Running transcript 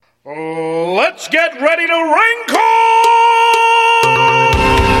Let's get ready to wrinkle!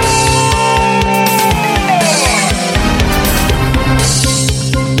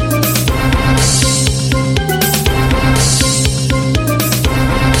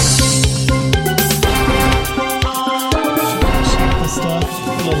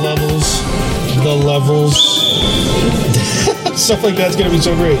 The levels. Stuff like that's going to be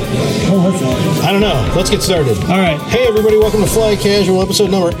so great. Oh, what's that? I don't know. Let's get started. All right. Hey, everybody. Welcome to Fly Casual,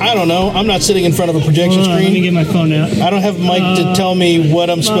 episode number, I don't know. I'm not sitting in front of a projection screen. Let me get my phone out. I don't have Mike to tell me what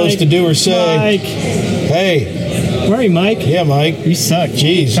I'm supposed to do or say. Mike. Hey. Where are you, Mike? Yeah, Mike. You suck.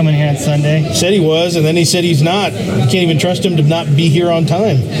 Jeez. Coming here on Sunday. Said he was, and then he said he's not. You can't even trust him to not be here on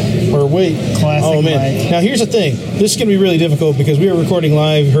time. Or wait. Classic Oh, man. Mike. Now, here's the thing. This is going to be really difficult because we are recording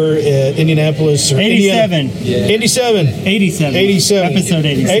live here at Indianapolis. Or 87. Indiana. 87. 87. 87. Episode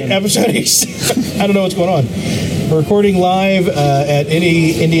 87. Episode 87. I don't know what's going on. We're recording live at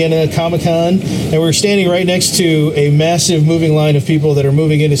Indiana Comic-Con, and we're standing right next to a massive moving line of people that are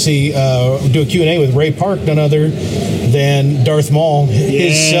moving in to see, do a Q&A with Ray Park, none other than Darth Maul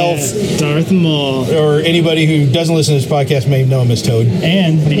himself. Darth Maul. Or anybody who doesn't listen to this podcast may know him as Toad.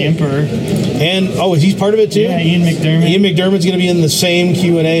 And the Emperor. And, he's part of it too? Yeah, Ian McDermott. Ian McDermott's going to be in the same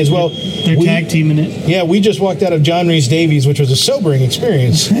Q&A as well. They're tag teaming it. Yeah, we just walked out of John Rhys Davies, which was a sobering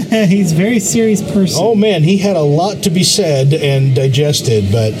experience. He's a very serious person. Oh, man, he had a lot to be said and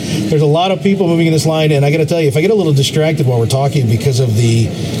digested, but there's a lot of people moving in this line, and I got to tell you, if I get a little distracted while we're talking because of the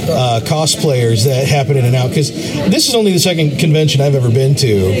cosplayers that happen in and out, because this is only the second convention I've ever been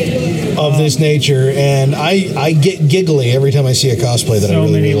to of this nature, and I get giggly every time I see a cosplay that I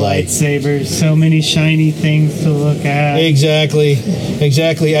really, really like. So many lightsabers, so many shiny things to look at. Exactly.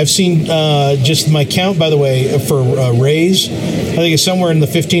 I've seen just my count, by the way, for Rays. I think it's somewhere in the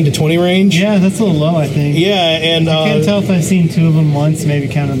 15 to 20 range. Yeah, that's a little low, I think. Yeah, and I can't tell if I've seen two of them once, maybe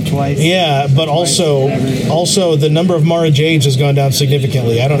count them twice. Yeah, but also the number of Mara Jades has gone down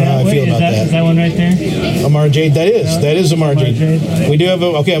significantly. I don't know how I feel about that. Is that one right there? A Mara Jade? That is a Mara Jade. We do have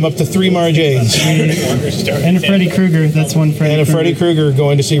I'm up to 3 Mara Jades. And a Freddy Krueger. That's one Freddy And a Freddy Krueger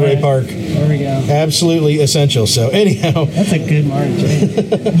going to see Ray Park. There we go. Absolutely essential. So anyhow. That's a good Mara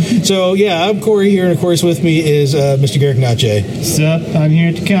Jade. So yeah, I'm Corey here, and of course with me is Mr. Garrick Nache. What's up? I'm here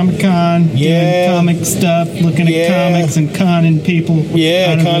at the Comic-Con doing comic stuff, looking at comics and conning people.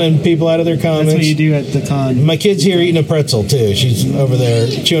 Yeah, conning people out of their comics. That's what you do at the con. My kid's here eating a pretzel too. She's over there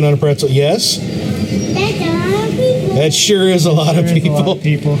chewing on a pretzel. Yes? That sure is a lot of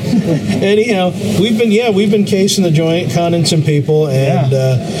people. Anyhow, we've been casing the joint, conning some people,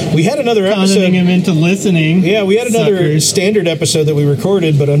 and we had another episode. Conning them into listening. Yeah, we had another standard episode that we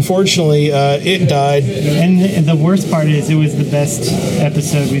recorded, but unfortunately, it died. And the worst part is, it was the best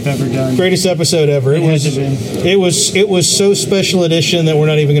episode we've ever done. Greatest episode ever. It was so special edition that we're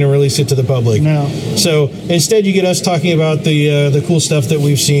not even going to release it to the public. No. So instead, you get us talking about the cool stuff that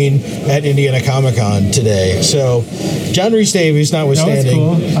we've seen at Indiana Comic-Con today. So. John Rhys Davies, notwithstanding,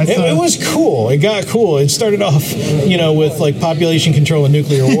 it was cool. It got cool. It started off, with like population control and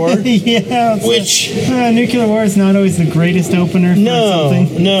nuclear war. Yeah, which nuclear war is not always the greatest opener.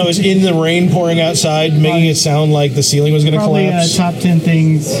 Something. No, it was in the rain pouring outside, making it sound like the ceiling was going to collapse. Top 10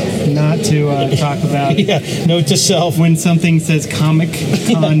 things not to talk about. Yeah. Note to self: when something says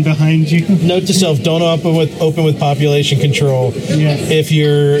Comic-Con behind you. Note to self: don't open with population control. Yes. If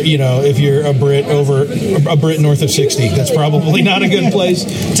you're a Brit north of 60. That's probably not a good place.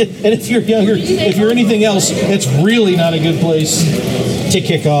 And if you're younger, if you're anything else, it's really not a good place to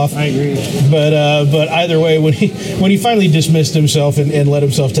kick off. I agree. But either way, when he finally dismissed himself and let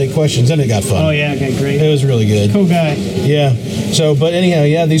himself take questions, then it got fun. Oh yeah, okay, great. It was really good. Cool guy. Yeah. So, but anyhow,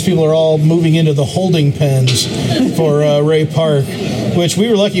 yeah, these people are all moving into the holding pens for Ray Park. Which we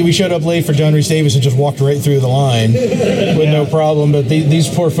were lucky we showed up late for John Rhys Davies and just walked right through the line with no problem. But these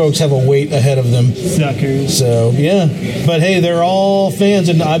poor folks have a wait ahead of them. Suckers. So, yeah. But hey, they're all fans.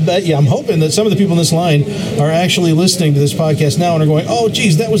 And I bet I'm hoping that some of the people in this line are actually listening to this podcast now and are going, oh,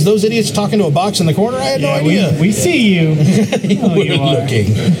 geez, that was those idiots talking to a box in the corner? I had no idea. We see you. We're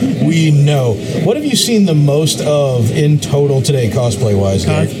looking. We know. What have you seen the most of in total today, cosplay-wise?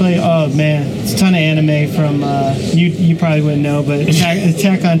 Cosplay? Oh, man. It's a ton of anime from, you probably wouldn't know, but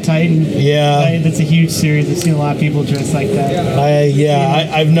Attack on Titan. Yeah. That's a huge series. I've seen a lot of people dressed like that.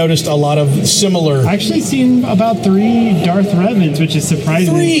 I've noticed a lot of similar. I've actually seen about 3 Darth Revans, which is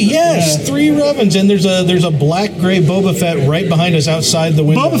surprising. 3 Revans. And there's a black gray Boba Fett right behind us outside outside the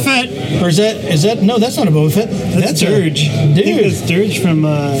window. Boba Fett. Or is that? No, that's not a Boba Fett. That's Dirge. Dude. I think that's Dirge from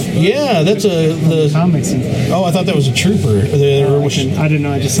Yeah, that's the comics. Oh, I thought that was a trooper. I don't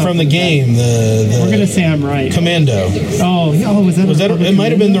know. I just saw from the game. The we're gonna say I'm right. Commando. Oh, was that? It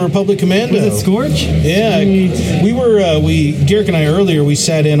might have been the Republic Commando. Was it Scorch? Yeah, we were. Derek and I earlier we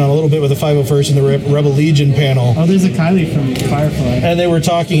sat in on a little bit with the 501st and the Rebel Legion panel. Oh, there's a Kylie from Firefly. And they were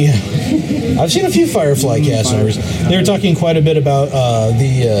talking. I've seen a few Firefly cast members. They were talking quite a bit about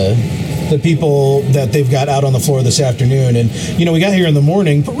the people that they've got out on the floor this afternoon. And we got here in the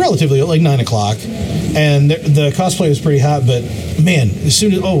morning, but relatively like 9 o'clock, and the cosplay was pretty hot. But man, as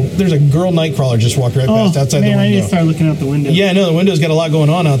soon as there's a girl Nightcrawler just walked right past outside the window. I need to start looking out the window. Yeah, no, the window's got a lot going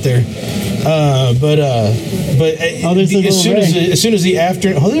on out there. But as soon as the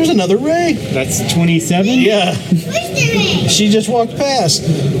afternoon, there's another Ray. That's 27. Yeah, she just walked past.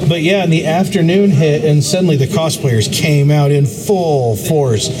 But yeah, and the afternoon hit, and suddenly the cosplayers came out in full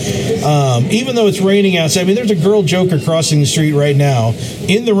force. Even though it's raining outside, I mean, there's a girl Joker crossing the street right now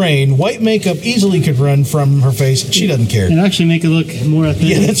in the rain. White makeup easily could run from her face. She doesn't care. And actually make it look more authentic.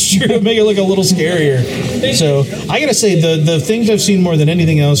 Yeah, that's true. Make it look a little scarier. So I gotta say, the things I've seen more than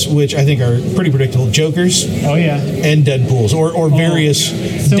anything else, which I think are pretty predictable, Jokers. Oh yeah. And Deadpools, or various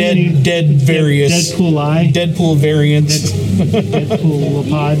various Deadpool variants. Deadpool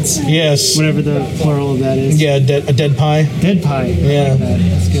pods. Yes. Whatever the plural of that is. Yeah, a dead pie. Dead pie. Yeah. Like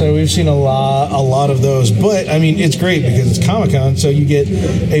so we've seen a lot of those, but I mean it's great because it's Comic-Con, so you get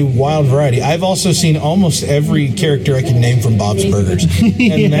a wild variety. I've also seen almost every character I can name from Bob's Burgers,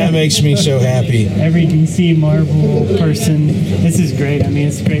 and that makes me so happy. Every DC, Marvel person. This is great. I mean,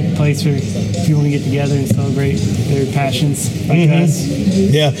 it's a great place for people to get together and celebrate their passions like us.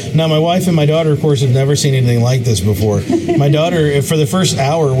 Yeah. Now, my wife and my daughter, of course, have never seen anything like this before. My daughter, for the first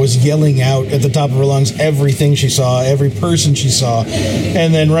hour, was yelling out at the top of her lungs everything she saw, every person she saw,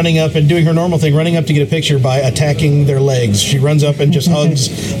 and then running up and doing her normal thing, running up to get a picture by attacking their legs. She runs up and just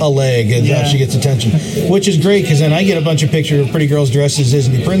hugs a leg, and she gets attention, which is great because then I get a bunch of pictures of pretty girls dressed as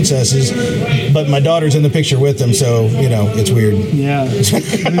Disney princesses, but my daughter's in the picture with them, so, it's weird. Yeah.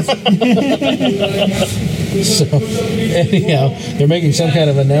 So, anyhow, they're making some kind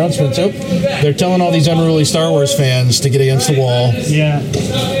of announcement. So, they're telling all these unruly Star Wars fans to get against the wall. Yeah.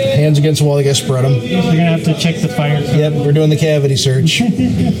 Hands against the wall, they got to spread them. They're going to have to check the fire code. Yep, we're doing the cavity search.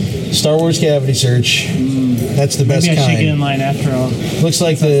 Star Wars cavity search. That's the best kind. Maybe I should get in line after all. Looks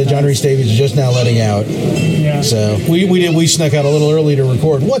like the John Rhys Davies is just now letting out. Yeah. So, we snuck out a little early to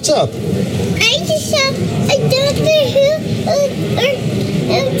record. What's up? I just saw a Doctor Who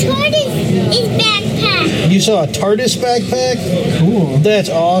TARDIS backpack. You saw a TARDIS backpack? Cool. That's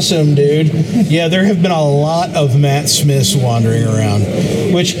awesome, dude. Yeah, there have been a lot of Matt Smiths wandering around,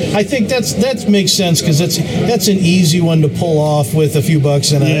 which I think that makes sense because that's an easy one to pull off with a few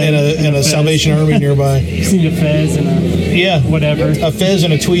bucks and a Salvation Army nearby. You seen a fez and a whatever. A fez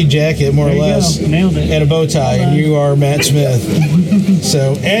and a tweed jacket, more or less. Go. Nailed it. And a bow tie, and you are Matt Smith.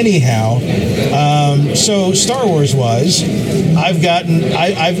 So anyhow, so Star Wars wise,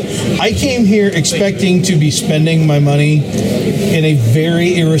 I came here expecting to be spending my money in a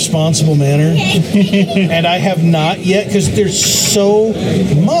very irresponsible manner, and I have not yet because there's so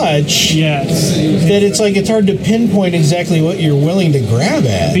much that it's hard to pinpoint exactly what you're willing to grab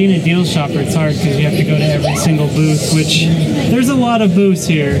at. Being a deal shopper, it's hard because you have to go to every single booth, which there's a lot of booths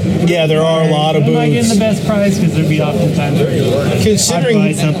here. Yeah, there are a lot of booths. Am I getting the best price? Because there'd be oftentimes I'd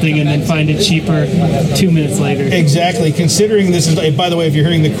buy something and then find it cheaper 2 minutes later. Exactly. Considering this is, by the way, if you're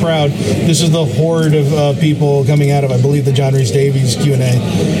hearing the crowd, this is the horde of people coming out of, I believe, the John Rhys Davies Q&A.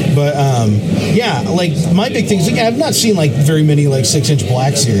 But my big thing is I've not seen very many 6-inch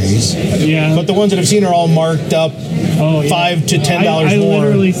Black Series. Yeah. But the ones that I've seen are all marked up $5 to $10 more. I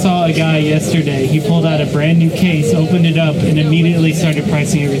literally saw a guy yesterday. He pulled out a brand new case, opened it up, and immediately started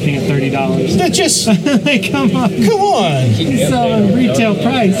pricing everything at $30. That just come on. Come on. He's selling retail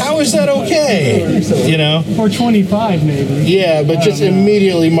price. How is that okay? For $25 maybe. Yeah, but just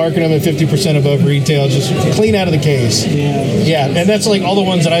immediately marking them at 50% above retail, just clean out of the case. Yeah. Yeah, and that's all the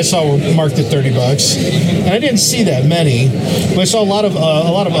ones that I saw were marked at $30, and I didn't see that many. But I saw a lot of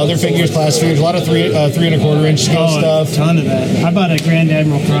other figures, class figures, a lot of 3 3.25 inch scale stuff. A ton of that. I bought a Grand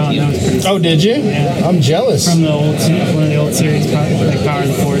Admiral Thrawn. That was pretty. Oh, did you? Yeah. I'm jealous. From one of the old series, like Power of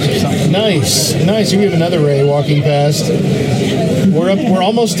the Force or something. Nice. Here we have another Ray walking past. We're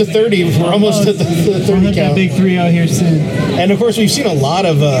almost to 30. We're almost at the 30 count. That big 3-0 here soon. And of course, we've seen a lot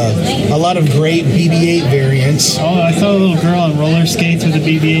of great BB-8 variants. Oh, I saw a little girl on roller skates with a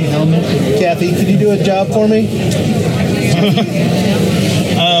BB-8 helmet. Kathy, can you do a job for me?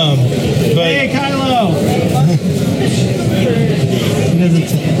 Hey, Kylo.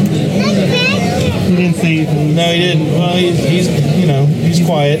 doesn't. He didn't say anything. No, he didn't. Well, he's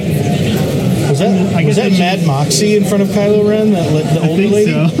quiet. Was that Mad Moxie in front of Kylo Ren, the older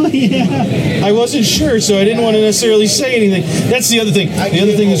lady? So. Yeah. I wasn't sure, so I didn't want to necessarily say anything. That's the other thing. The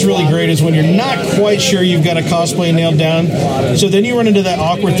other thing that's really great is when you're not quite sure you've got a cosplay nailed down. So then you run into that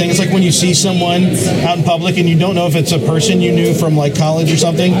awkward thing. It's like when you see someone out in public and you don't know if it's a person you knew from like college or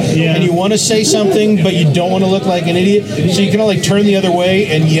something, and you want to say something, but you don't want to look like an idiot. So you kind of like turn the other way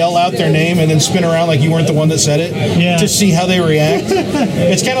and yell out their name and then spin around like you weren't the one that said it to see how they react.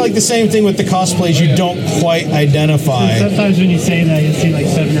 It's kind of like the same thing with the cosplays you don't quite identify. Sometimes when you say that, you'll see like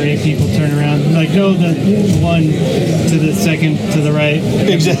 7 or 8 people turn around. Like, no, the one to the second to the right.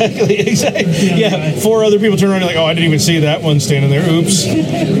 Exactly. Yeah, 4 other people turn around and like, oh, I didn't even see that one standing there. Oops.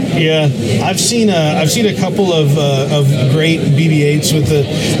 Yeah, I've seen a couple of great BB-8s with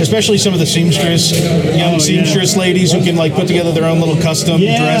especially some of the young seamstress ladies who can like put together their own little custom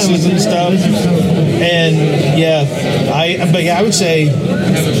dresses and stuff. And I would say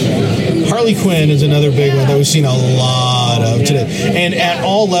Harley Quinn is another big one that we've seen a lot of today. And at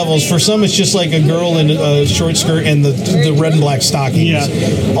all levels. For some, it's just like a girl in a short skirt and the red and black stockings.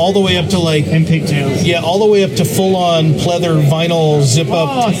 Yeah. All the way up to like... And pigtails. Yeah, all the way up to full-on pleather vinyl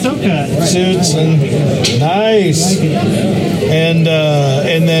zip-up suits. And nice. And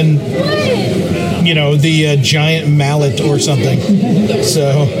then... the giant mallet or something.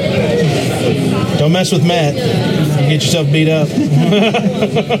 So, don't mess with Matt. You get yourself beat up.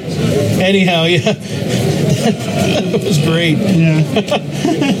 Anyhow, yeah. That was great. Yeah.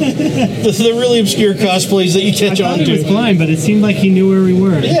 the really obscure cosplays that you catch on to. He was blind, but it seemed like he knew where we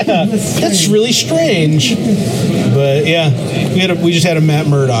were. Yeah, that's really strange. But yeah, we just had a Matt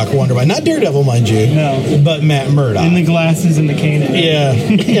Murdock Wonder Boy. Not Daredevil, mind you. No. But Matt Murdock. And the glasses and the cane. Yeah,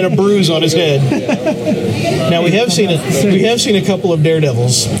 and a bruise on his head. Now we have seen a couple of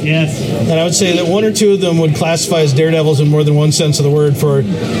Daredevils. Yes. And I would say that 1 or 2 of them would classify as Daredevils in more than one sense of the word. For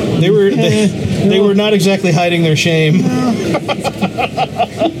they were not exactly hiding their shame.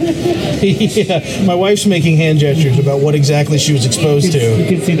 Yeah, my wife's making hand gestures about what exactly she was exposed to. You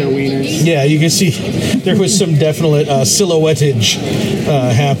could see their wieners. Yeah, you could see there was some definite silhouettage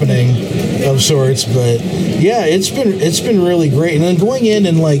happening of sorts. But yeah, it's been really great. And then going in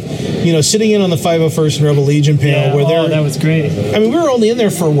and like sitting in on the 501st and Rebel Legion panel where that was great. I mean, we were only in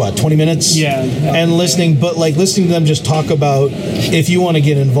there for what, 20 minutes? Yeah. And listening to them just talk about if you want to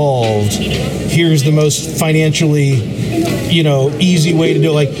get involved, here's the most financially easy way to do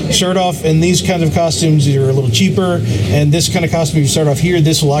it. Like, start off in these kinds of costumes, these are a little cheaper, and this kind of costume, you start off here,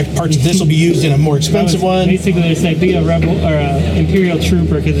 parts of this will be used in a more expensive one. Basically, they say be a rebel or an Imperial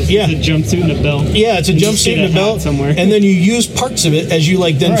trooper because it's a jumpsuit and a belt. Yeah, it's a jumpsuit and a belt somewhere. And then you use parts of it as you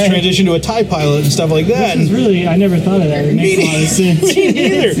transition to a TIE pilot and stuff like that. This is really, I never thought of that. It makes a lot of sense. Me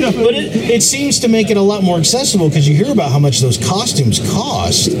neither. But it seems to make it a lot more accessible because you hear about how much those costumes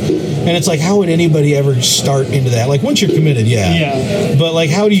cost. And it's like, how would anybody ever start into that? Like, once you're committed, yeah. But, like,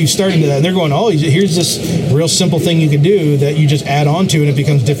 how do you start into that? And they're going, oh, here's this real simple thing you can do that you just add on to, and it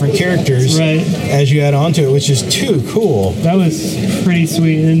becomes different characters as you add on to it, which is too cool. That was pretty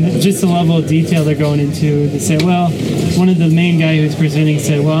sweet. And just the level of detail they're going into. They say, well, one of the main guy who's presenting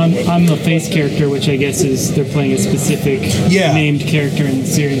said, well, I'm the face character, which I guess is they're playing a specific named character in the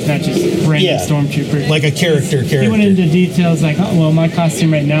series, not just random stormtrooper. Like a character. He went into details like, oh, well, my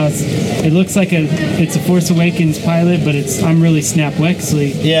costume right now it looks like it's a Force Awakens pilot, but I'm really Snap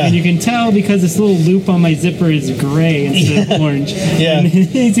Wexley. Yeah. And you can tell because this little loop on my zipper is gray instead of orange. Yeah. And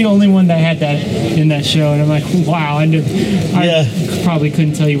he's the only one that had that in that show. And I'm like, wow, I probably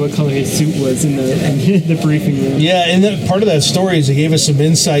couldn't tell you what color his suit was in the briefing room. Yeah, and part of that story is they gave us some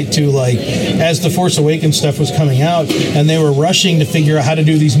insight to, like, as the Force Awakens stuff was coming out, and they were rushing to figure out how to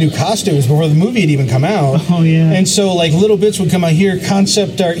do these new costumes before the movie had even come out. Oh, yeah. And so, like, little bits would come out here,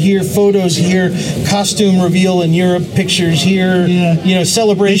 concept art here, photos here, costume reveal in Europe, pictures here,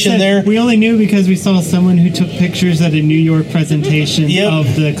 celebration there. We only knew because we saw someone who took pictures at a New York presentation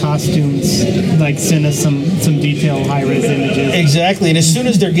of the costumes, like, sent us some detailed high-res images. Exactly, and as soon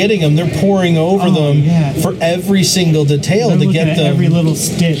as they're getting them, they're pouring over them for every single detail to get them. Every little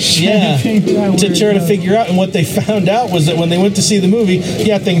stitch. Yeah, to try to figure out. And what they found out was that when they went to see the movie,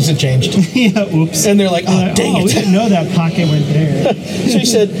 things had changed. Oops. And they're like, oh, dang it. We didn't know that pocket went there. So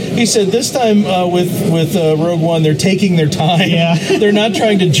he said this time with Rogue One, they're taking taking their time. Yeah. They're not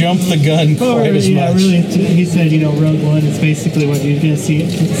trying to jump the gun quite as much. Really, he said, Rogue One is basically what you're going to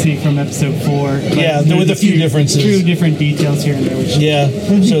see from episode 4. Yeah, with a few differences. Few different details here and there, which would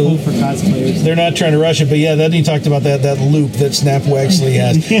be cool for cosplayers. They're not trying to rush it, but yeah, then he talked about that loop that Snap Wexley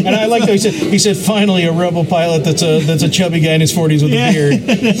has. And I like how he said finally a Rebel pilot that's a chubby guy in his 40s with a beard.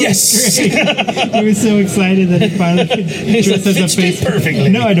 Yes! He was so excited that he finally could dress as a face. Perfectly.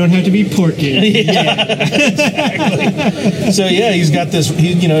 No, I don't have to be Porky. Exactly. So yeah, he's got this, and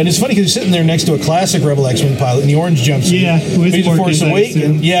it's funny because he's sitting there next to a classic Rebel X-Wing pilot in the orange jumpsuit. Yeah, he's a Force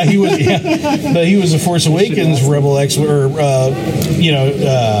Awakens. Yeah, he was. Yeah, but he was a Force Awakens Rebel X-Wing, or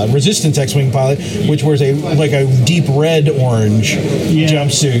Resistance X-Wing pilot, which was a deep red orange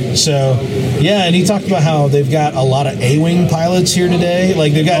jumpsuit. So yeah, and he talked about how they've got a lot of A-wing pilots here today.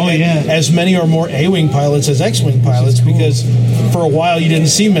 Like they've got as many or more A-wing pilots as X-wing pilots because for a while you didn't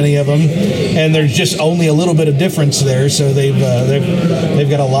see many of them, and there's just only a little bit of difference there. So they've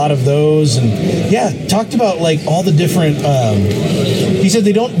got a lot of those, and talked about like all the different. He said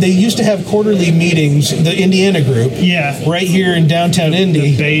they used to have quarterly meetings, the Indiana group, right here in downtown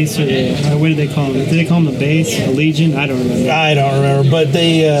Indy. The base, or what did they call them? Did they call them the base, a Legion? I don't remember, but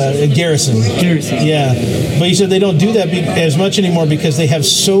they Garrison. Yeah, but he said they don't do that as much anymore because they have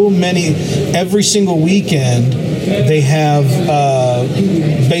so many. Every single weekend they have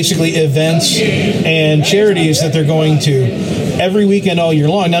basically events and charities that they're going to every weekend all year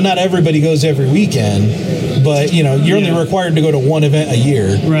long. Now, not everybody goes every weekend, but you're only required to go to one event a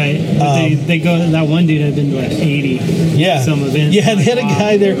year. Right. But they go. That one dude had been to like 80. Some events. Yeah, they had a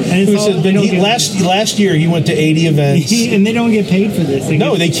guy there who said last year he went to 80 events. And they don't get paid for this. They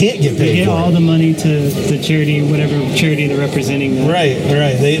can't get paid. They get all the money to the charity, whatever charity they're representing. Them. Right.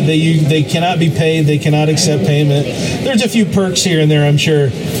 They cannot be paid. They cannot accept payment. There's a few perks here and there, I'm sure,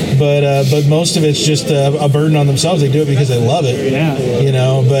 but most of it's just a burden on themselves. They do it because they love it. Yeah.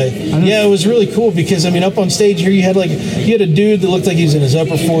 But it was really cool because up on stage here you had a dude that looked like he was in his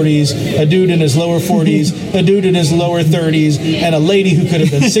upper 40s, a dude in his lower 40s, a dude in his lower 30s, and a lady who could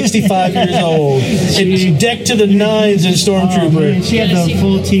have been 65 years old. And decked to the nines in Stormtrooper. She had the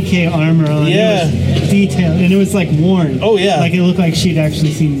full TK armor on. Yeah. It was detailed, and it was like worn. Oh yeah. Like it looked like she'd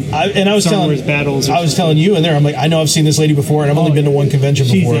actually seen Star Wars battles. I was telling you in there, I'm like, I know I've seen this lady before, and I've only been to one convention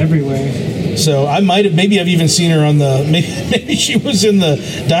before. She's everywhere. So I maybe I've even seen her on maybe she was in the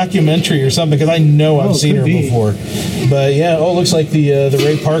documentary or something because I know I've seen her before. But yeah, it looks like the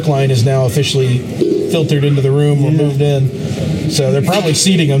Ray Park line is now officially filtered into the room or moved in. So they're probably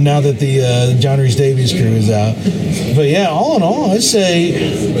seating them now that the John Rhys Davies crew is out. But yeah, all in all, I'd say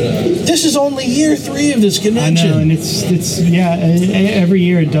this is only year 3 of this convention. I know, and it's every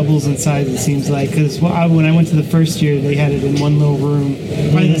year it doubles in size. It seems like because when I went to the first year, they had it in one little room,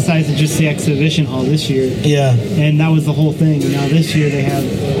 probably the size of just the exhibition hall this year. Yeah, and that was the whole thing. And now this year they have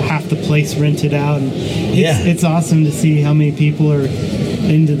half the place rented out, and it's awesome to see how many people are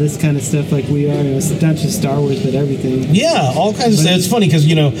into this kind of stuff like we are. It's not just Star Wars, but everything. Yeah, all kinds of stuff. It's funny because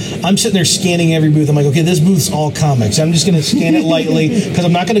I'm sitting there scanning every booth. I'm like, okay, this booth's all comics. I'm just going to scan it lightly because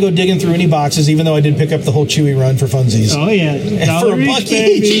I'm not going to go digging through any boxes, even though I did pick up the whole Chewie run for funsies. Oh yeah, for $1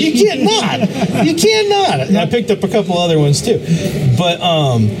 each. You cannot. I picked up a couple other ones too, but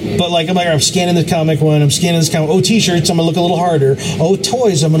I'm scanning the comic one. I'm scanning this comic. Oh, T-shirts. I'm gonna look a little harder. Oh,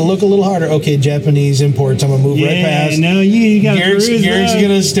 toys. I'm gonna look a little harder. Okay, Japanese imports. I'm gonna move right past. No, you got Garrett's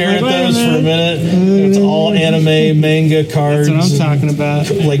gonna stare at those for a minute. It's all anime, manga, cards. That's what I'm talking about.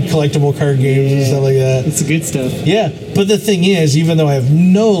 Like collectible card games and stuff like that. It's the good stuff. Yeah, but the thing is, even though I have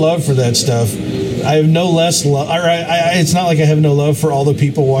no love for that stuff, I have no less love. It's not like I have no love for all the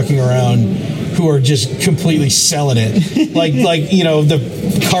people walking around who are just completely selling it, like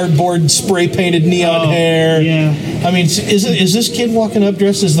the cardboard spray painted neon hair. Yeah. I mean, is this kid walking up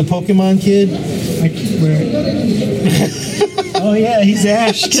dressed as the Pokemon kid? Oh yeah, he's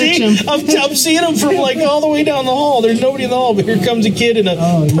Ash. I'm seeing him from like all the way down the hall. There's nobody in the hall, but here comes a kid in a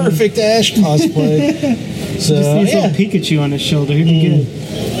perfect Ash cosplay. So just needs a little Pikachu on his shoulder. He'd be good.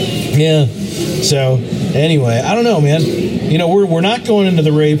 Yeah. So anyway, I don't know, man. We're not going into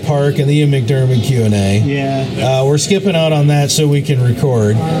the Ray Park and the Ian McDermott Q&A. Yeah. We're skipping out on that so we can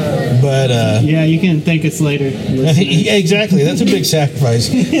record. But you can thank us later. Yeah, exactly. That's a big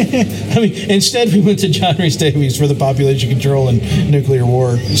sacrifice. I mean, instead we went to John Rhys Davies for the population control and nuclear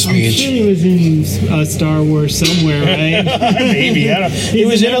war speech. I'm sure he was in Star Wars somewhere, right? Maybe. I don't know. He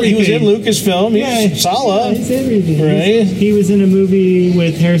was in Lucasfilm. He's Sala. He's everything. Right? He was in a movie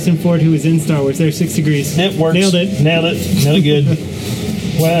with Harrison Ford who was in Star Wars. There's 6 Degrees. It works. Nailed it. Really good.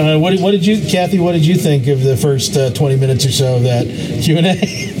 Well, what did you, Kathy? What did you think of the first 20 minutes or so of that Q&A?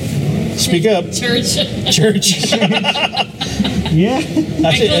 Speak up. Church. Church. Yeah.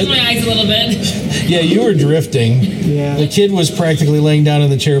 I closed my eyes a little bit. Yeah, you were drifting. Yeah. The kid was practically laying down in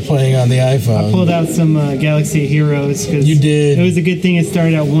the chair playing on the iPhone. I pulled out some Galaxy Heroes. Cause You did. It was a good thing it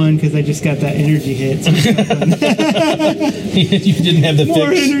started at 1 because I just got that energy hit. So You didn't have the more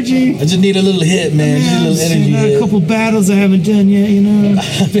fix. energy. I just need a little hit, man. Just a little energy a hit. couple battles I haven't done yet, you know.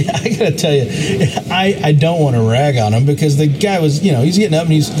 I mean, I gotta tell you, I don't want to rag on him because the guy was, he's getting up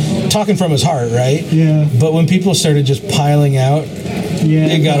and he's talking from his heart, right? Yeah. But when people started just piling out, Yeah.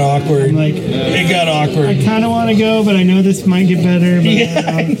 it got awkward. I'm like, It got I awkward. kind of want to go, but I know this might get better. But Yeah,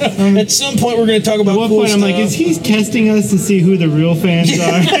 I know. At some point, we're going to talk about At one cool point, I'm like, stuff. is he testing us to see who the real fans are?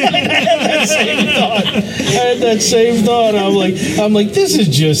 I had that same thought. I'm like, this is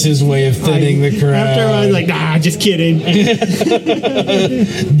just his way of thinning the crowd. After I was like, nah, just kidding.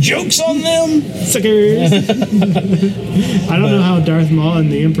 Jokes on them. Suckers. I don't know how Darth Maul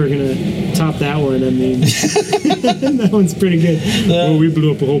and the Emperor are going to top that one. I mean, that one's pretty good. Oh, we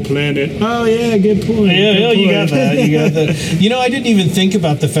blew up a whole planet. Oh, yeah, good point. Yeah, good you got point. that. You got that. I didn't even think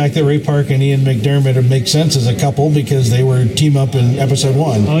about the fact that Ray Park and Ian McDermott would make sense as a couple because they were team up in episode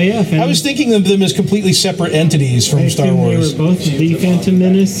 1. Oh, yeah. I was thinking of them as completely separate entities from Star Wars. They were both the Phantom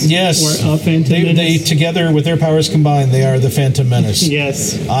Menace. Yes. Or a Phantom They Menace. together with their powers combined, they are the Phantom Menace.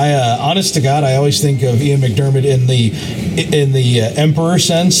 Yes. I, honest to God, I always think of Ian McDermott in the Emperor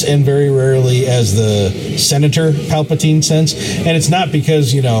sense, and very rarely as the Senator Palpatine sense. And it's not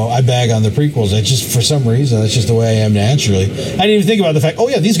because I bag on the prequels. It's just for some reason that's just the way I am naturally. I didn't even think about the fact. Oh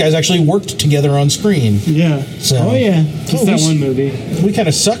yeah, these guys actually worked together on screen. Yeah. So- oh, yeah. Just that one movie. We kind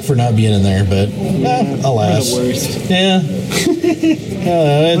of suck for not being in there, but alas. We're the worst. Yeah.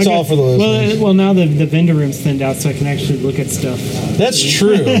 It's all for the listeners. Well, now the vendor room's thinned out, so I can actually look at stuff. That's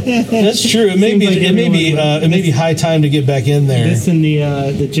true. That's true. It may Seems be. like It may be. everyone- It may be high time to get back in there. This and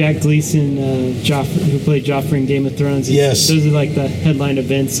the Jack Gleason, who played Joffrey in Game of Thrones. Yes. Those are like the headline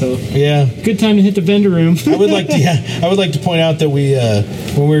events. So Yeah. good time to hit the vendor room. I would like to. Yeah, I would like to point out that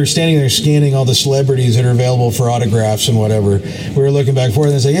when we were standing there scanning all the celebrities that are available for autographs and whatever, we were looking back and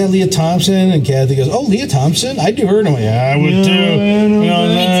forth and say, "Yeah, Leah Thompson." And Kathy goes, "Oh, Leah Thompson? I do her." And I'm like, "Yeah, I would Yeah, too." I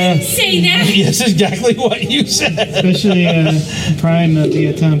know Say that. Yes, exactly what you said. Especially Prime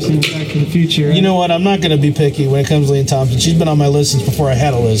Leah Thompson, Back to the Future. You know what? I'm not going to be picky when it comes to Leah Thompson. She's been on my list since before I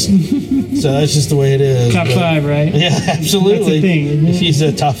had a list, so that's just the way it is. top but- 5, right? Yeah, absolutely. That's the thing, isn't it? She's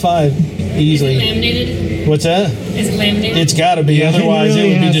a top 5 Is it easily. laminated? What's that? Is it laminated? It's got to be, Yeah, it otherwise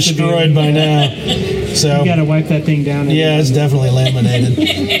really it would be has to be. destroyed by now. So You got to wipe that thing down. yeah, it's definitely laminated.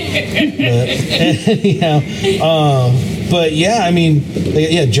 But anyhow, but yeah, I mean,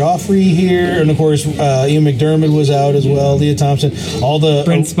 yeah, Joffrey here, and of course Ian McDermott was out as well. Leah Thompson, all the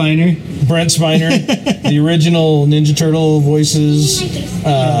Brent Spiner. Brent Spiner, the original Ninja Turtle voices,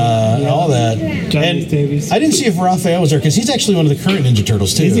 all that. Johnny And Davies. I didn't see if Raphael was there because he's actually one of the current Ninja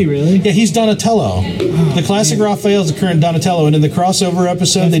Turtles too. Is he really? Yeah, he's Donatello. The classic Raphael is the current Donatello, and in the crossover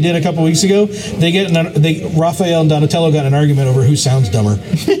episode they did a couple weeks ago, Raphael and Donatello got in an argument over who sounds dumber.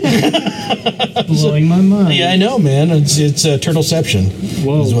 Blowing my mind. Yeah, I know, man. It's Turtleception.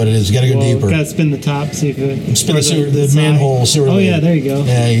 Whoa. Is what it is. You got to go Whoa, deeper. Gotta spin the top, see if it. Spin or the sewer, the side. manhole sewer. Oh, lid. yeah, there you go.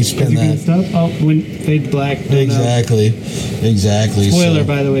 Yeah, you Is spin it gonna that. stop? Oh, when fade to black. Oh, no. Exactly. Spoiler, So-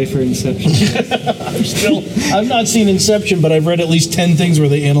 by the way, for Inception. Still, I've not seen Inception, but I've read at least 10 things where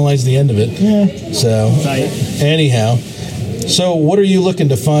they analyze the end of it. Yeah. So, Tight. anyhow, so what are you looking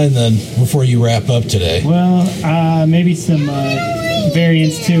to find then before you wrap up today? Well, maybe some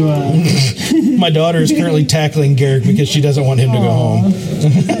variants to. My daughter is currently tackling Garrick because she doesn't want him to go home.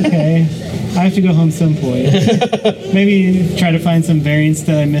 Okay. I have to go home some point. Maybe try to find some variants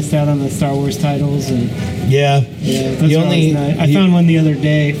that I missed out on the Star Wars titles. And Yeah. yeah, those You are only- always nice. I you- found one the other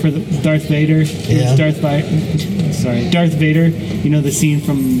day for the Darth Vader. It Yeah. was Darth Vader. You know the scene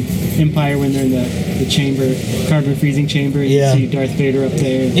from Empire when they're in the chamber, carbon freezing chamber, and Yeah. you see Darth Vader up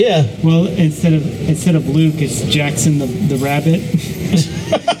there. Yeah. Well, instead of Luke, it's Jackson the rabbit.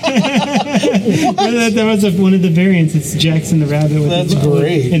 That was one of the variants. It's Jackson the rabbit. With That's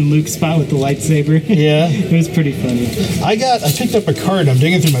great. And Luke's spot with the lightsaber. Yeah. It was pretty funny. I picked up a card. I'm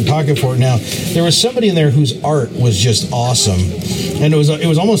digging through my pocket for it now. There was somebody in there whose art was just awesome, and it was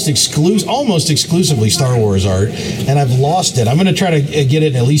almost exclusively Star Wars art. And I've lost it. I'm going to try to get it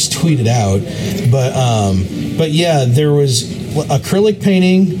and at least tweet it out. But yeah, there was acrylic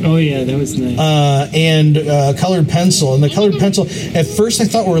painting. Oh yeah, that was nice. And colored pencil. And the colored pencil, at first I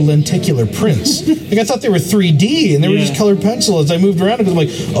thought were lenticular prints. Like I thought they were 3D, and they were Yeah. just colored pencil. As I moved around, because I'm like,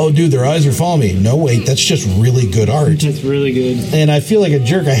 oh, dude, their eyes are following me. No, wait, that's just really good art. That's really good. And I feel like a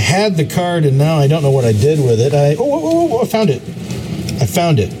jerk. I had the card, and now I don't know what I did with it. I found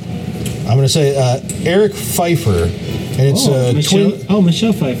it. I'm going to say Eric Pfeiffer, and it's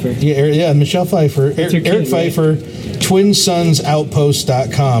Michelle Pfeiffer. Yeah, Michelle Pfeiffer. That's her kid, Eric Pfeiffer,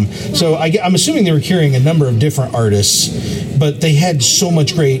 TwinSonsOutpost.com. So I'm assuming they were carrying a number of different artists, but they had so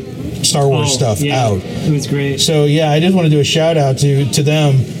much great Star Wars stuff out. It was great. So I just want to do a shout out to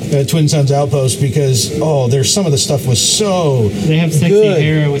them, Twin Sons Outpost, because there's some of the stuff was so they have sexy good.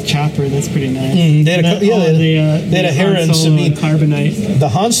 Hera with Chopper. That's pretty nice. They had a Hera and Sabine. Carbonite. The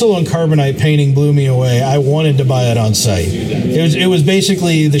Han Solo and Carbonite painting blew me away. I wanted to buy it on site. It was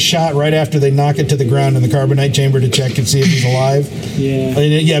basically the shot right after they knock it to the ground in the Carbonite chamber to check and see if he's alive. Yeah. And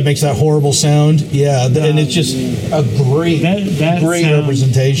it makes that horrible sound. Yeah, and it's just a great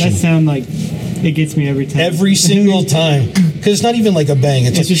representation. That sound like it gets me every time. Every single time. Because it's not even like a bang.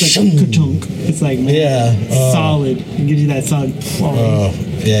 It's like just like ka-chunk. It's like, man, solid. It gives you that solid.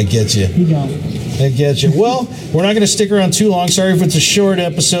 It gets you. It gets you. Well, we're not going to stick around too long. Sorry if it's a short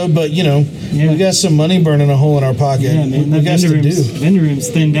episode, but, we got some money burning a hole in our pocket. Yeah, man. We got to do. Vendor room's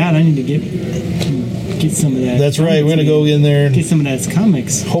thinned out. I need to get some of that. That's right. We're going to go in there and get some of that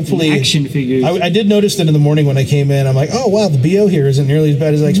comics. Hopefully, action figures. I did notice that in the morning when I came in, I'm like, oh wow, the BO here isn't nearly as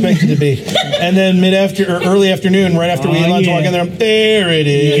bad as I expected it to be. And then early afternoon, right after we had lunch, walk in there it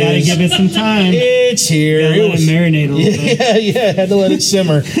is. You got to give it some time. It's here. Let it marinate a little bit. Yeah. Had to let it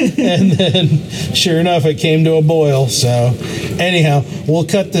simmer, and then sure enough, it came to a boil. So anyhow, we'll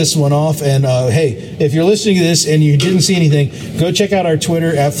cut this one off. And hey, if you're listening to this and you didn't see anything, go check out our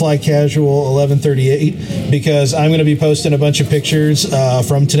Twitter at FlyCasual1138. Because I'm going to be posting a bunch of pictures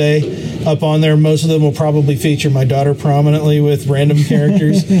from today up on there. Most of them will probably feature my daughter prominently with random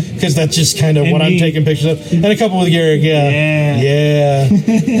characters, because that's just kind of what I'm taking pictures of. And a couple with Garrick, yeah.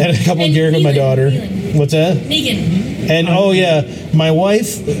 And a couple with Garrick with my daughter. What's that? Negan. And my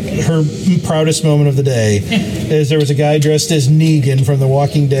wife, her proudest moment of the day is there was a guy dressed as Negan from The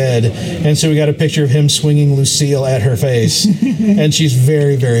Walking Dead, and so we got a picture of him swinging Lucille at her face, and she's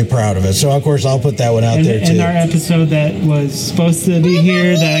very, very proud of it. So of course I'll put that one out there too. And our episode that was supposed to be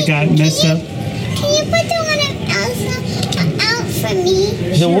here that got messed up. Can you put the one of Elsa out for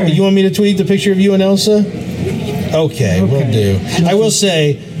me? Sure. You want me to tweet the picture of you and Elsa? Okay, we'll do. I will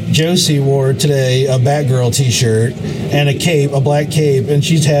say, Josie wore today a Batgirl t-shirt and a cape, a black cape, and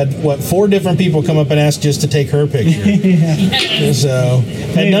she's had 4 different people come up and ask just to take her picture. So,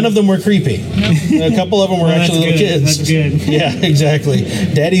 and none of them were creepy. A couple of them were actually little kids. That's good. Yeah, exactly.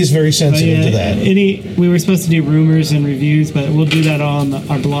 Daddy's very sensitive to that. We were supposed to do rumors and reviews, but we'll do that all on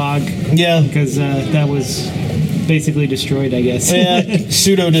our blog. Yeah, because that was basically destroyed, I guess. Yeah,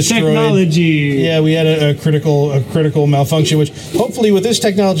 pseudo-destroyed. Technology. Yeah, we had a critical malfunction, which hopefully with this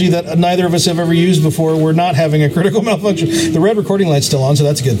technology that neither of us have ever used before, we're not having a critical malfunction. The red recording light's still on, so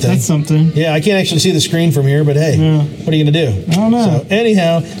that's a good thing. That's something. Yeah, I can't actually see the screen from here, but hey, what are you going to do? I don't know. So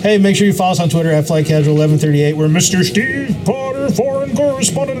anyhow, hey, make sure you follow us on Twitter at FlyCasual1138. We're Mr. Steve Potter, foreign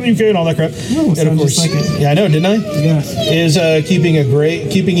correspondent in the UK, and all that crap. Oh, and of course, just like it. Yeah, I know, didn't I? Yeah. Is keeping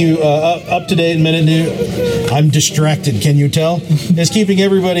you up to date, minute new. I'm distracted, can you tell? Is keeping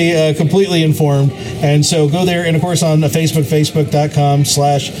everybody completely informed. And so go there, and of course on Facebook,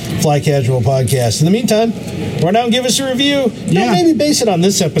 facebook.com/FlyCasualPodcast. In the meantime, run out and give us a review. Don't maybe base it on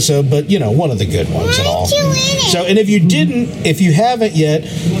this episode, but one of the good ones and all. So, and if you haven't yet,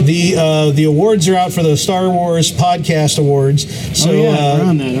 the awards are out for the Star Wars Podcast Awards. So we're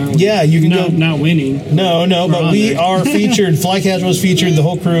on that, aren't we? Yeah, you can go. Not winning. No, but we are featured. Fly Casual was featured. The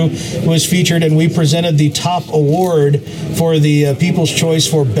whole crew was featured, and we presented the top award for the People's Choice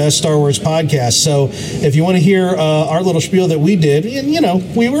for Best Star Wars Podcast. So if you want to hear our little spiel that we did,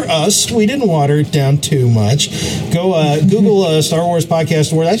 and we were us, we didn't water it down too much. Go Google Star Wars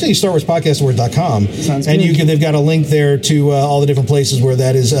Podcast Award. Actually, StarWarsPodcastAward.com, and they've got a link there to all the different places where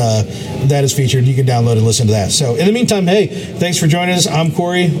that is featured. You can download and listen to that. So in the meantime, hey, thanks for joining us. I'm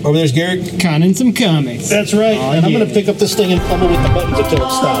Corey. Over there's Garrick. Conning some comics. That's right. And I'm going to pick up this thing and fumble with the buttons until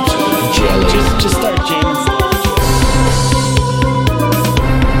it stops. Just start jamming.